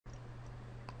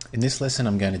In this lesson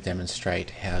I'm going to demonstrate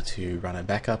how to run a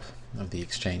backup of the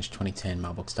Exchange 2010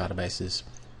 Mailbox databases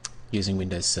using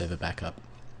Windows Server Backup.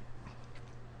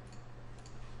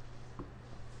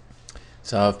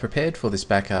 So I've prepared for this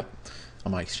backup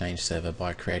on my Exchange server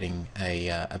by creating a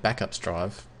backups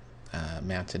drive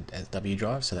mounted as W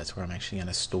drive, so that's where I'm actually going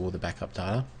to store the backup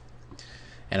data.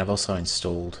 And I've also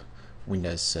installed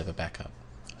Windows Server Backup.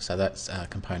 So that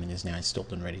component is now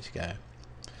installed and ready to go.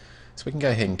 So we can go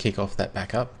ahead and kick off that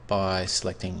backup by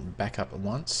selecting Backup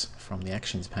Once from the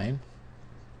Actions pane.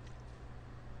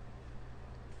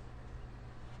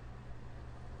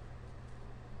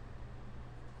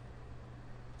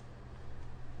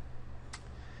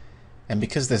 And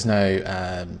because there's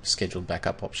no scheduled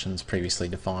backup options previously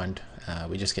defined,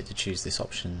 we just get to choose this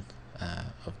option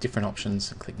of different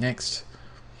options and click Next.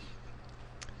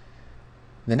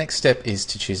 The next step is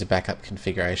to choose a backup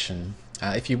configuration.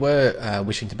 If you were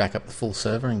wishing to back up the full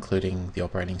server, including the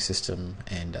operating system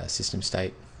and system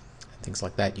state, things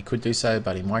like that, you could do so,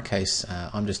 but in my case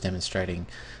I'm just demonstrating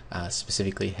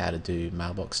specifically how to do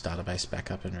Mailbox database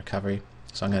backup and recovery.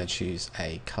 So I'm going to choose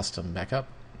a custom backup.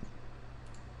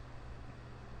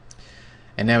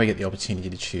 And now we get the opportunity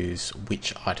to choose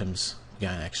which items we're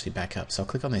going to actually back up. So I'll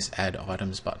click on this Add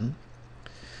Items button.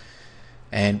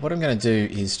 And what I'm going to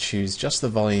do is choose just the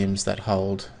volumes that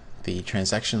hold the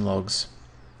transaction logs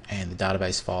and the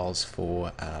database files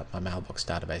for my Mailbox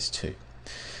database 2.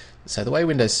 So the way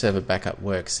Windows Server Backup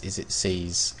works is it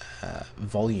sees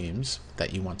volumes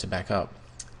that you want to back up,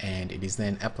 and it is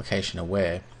then application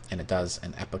aware, and it does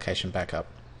an application backup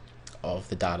of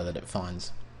the data that it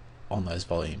finds on those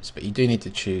volumes. But you do need to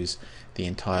choose the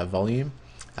entire volume.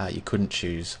 You couldn't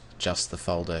choose just the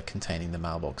folder containing the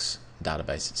Mailbox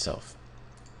database itself.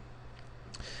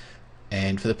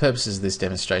 And for the purposes of this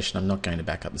demonstration, I'm not going to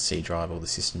back up the C drive or the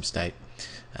system state,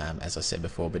 as I said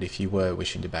before, but if you were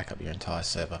wishing to back up your entire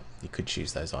server, you could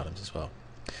choose those items as well.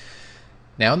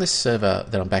 Now on this server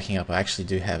that I'm backing up, I actually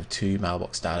do have two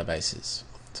Mailbox databases.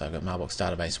 So I've got Mailbox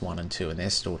database 1 and 2, and they're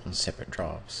stored on separate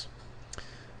drives.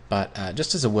 But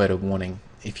just as a word of warning,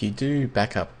 if you do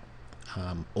back up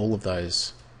all of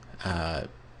those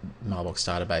Mailbox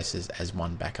databases as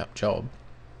one backup job,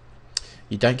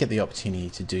 you don't get the opportunity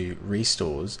to do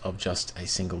restores of just a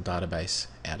single database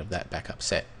out of that backup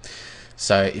set.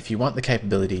 So if you want the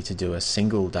capability to do a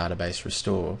single database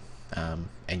restore, and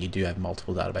you do have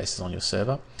multiple databases on your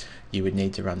server, you would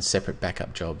need to run separate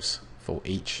backup jobs for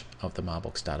each of the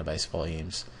Mailbox database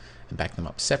volumes and back them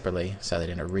up separately, so that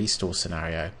in a restore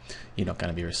scenario you're not going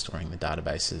to be restoring the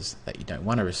databases that you don't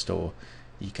want to restore.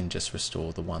 You can just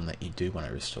restore the one that you do want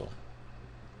to restore.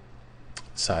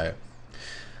 So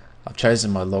I've chosen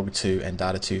my log2 and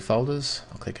data2 folders.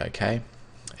 I'll click OK,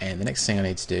 and the next thing I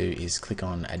need to do is click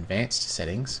on Advanced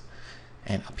Settings,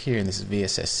 and up here in this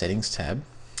VSS Settings tab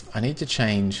I need to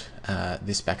change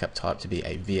this backup type to be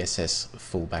a VSS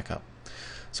full backup.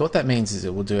 So what that means is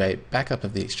it will do a backup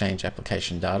of the Exchange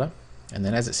application data, and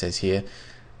then as it says here,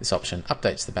 this option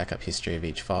updates the backup history of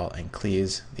each file and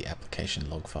clears the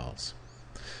application log files.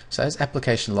 So those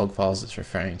application log files it's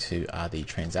referring to are the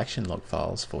transaction log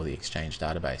files for the Exchange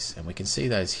database, and we can see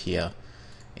those here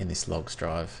in this logs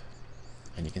drive,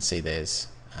 and you can see there's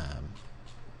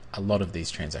a lot of these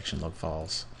transaction log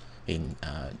files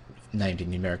named in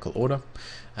numerical order.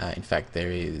 In fact,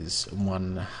 there is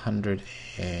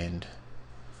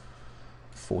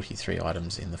 143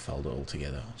 items in the folder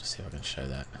altogether. I'll just see if I can show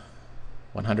that.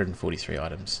 143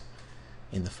 items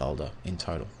in the folder in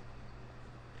total.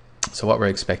 So what we're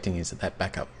expecting is that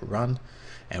backup will run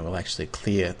and will actually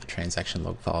clear the transaction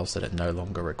log files that it no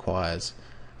longer requires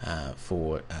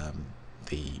for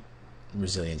the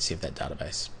resiliency of that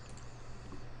database.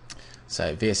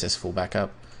 So VSS full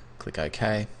backup, click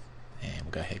OK, and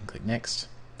we'll go ahead and click Next.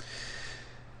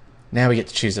 Now we get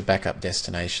to choose a backup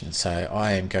destination. So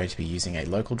I am going to be using a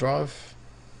local drive,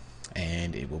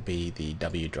 and it will be the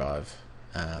W drive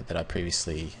that I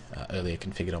previously earlier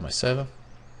configured on my server.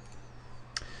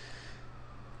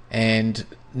 And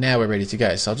now we're ready to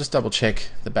go. So I'll just double check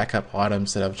the backup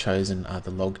items that I've chosen are the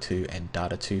log2 and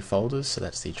data2 folders. So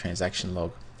that's the transaction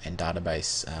log and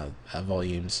database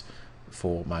volumes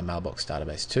for my Mailbox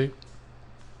database 2.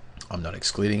 I'm not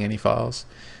excluding any files.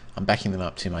 I'm backing them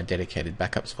up to my dedicated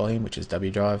backups volume, which is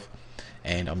W drive,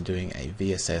 and I'm doing a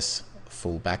VSS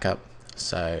full backup.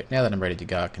 So now that I'm ready to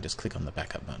go, I can just click on the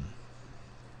backup button.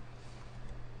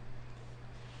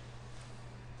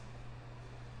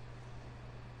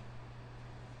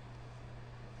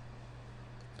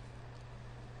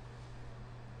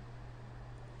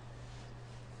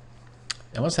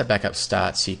 And once that backup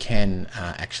starts, you can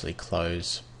actually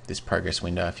close this progress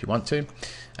window if you want to,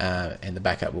 and the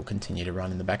backup will continue to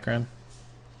run in the background.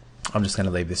 I'm just going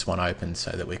to leave this one open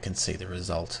so that we can see the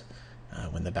result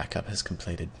when the backup has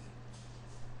completed.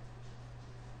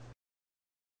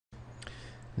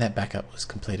 That backup was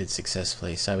completed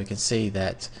successfully, so we can see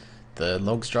that the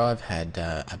logs drive had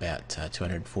about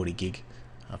 240 gig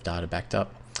of data backed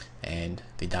up, and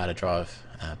the data drive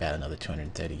about another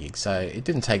 230 gig. So it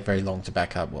didn't take very long to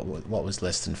back up what was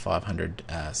less than 500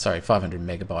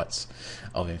 megabytes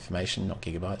of information, not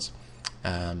gigabytes.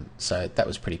 So that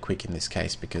was pretty quick in this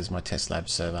case, because my test lab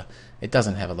server, it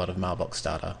doesn't have a lot of Mailbox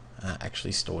data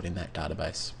actually stored in that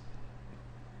database.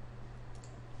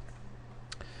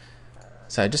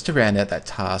 So just to round out that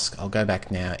task, I'll go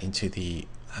back now into the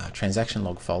transaction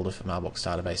log folder for Mailbox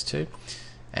Database 2.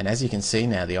 And as you can see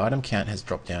now, the item count has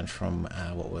dropped down from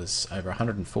what was over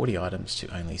 140 items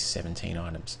to only 17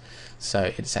 items.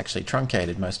 So it's actually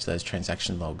truncated most of those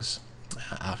transaction logs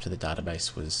after the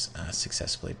database was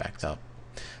successfully backed up.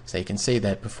 So you can see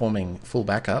that performing full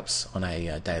backups on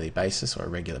a daily basis or a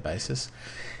regular basis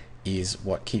is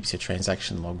what keeps your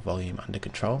transaction log volume under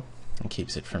control and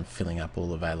keeps it from filling up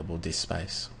all available disk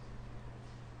space.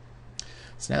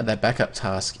 So now that backup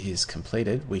task is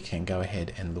completed, we can go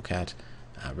ahead and look at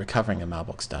recovering a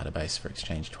Mailbox database for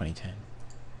Exchange 2010.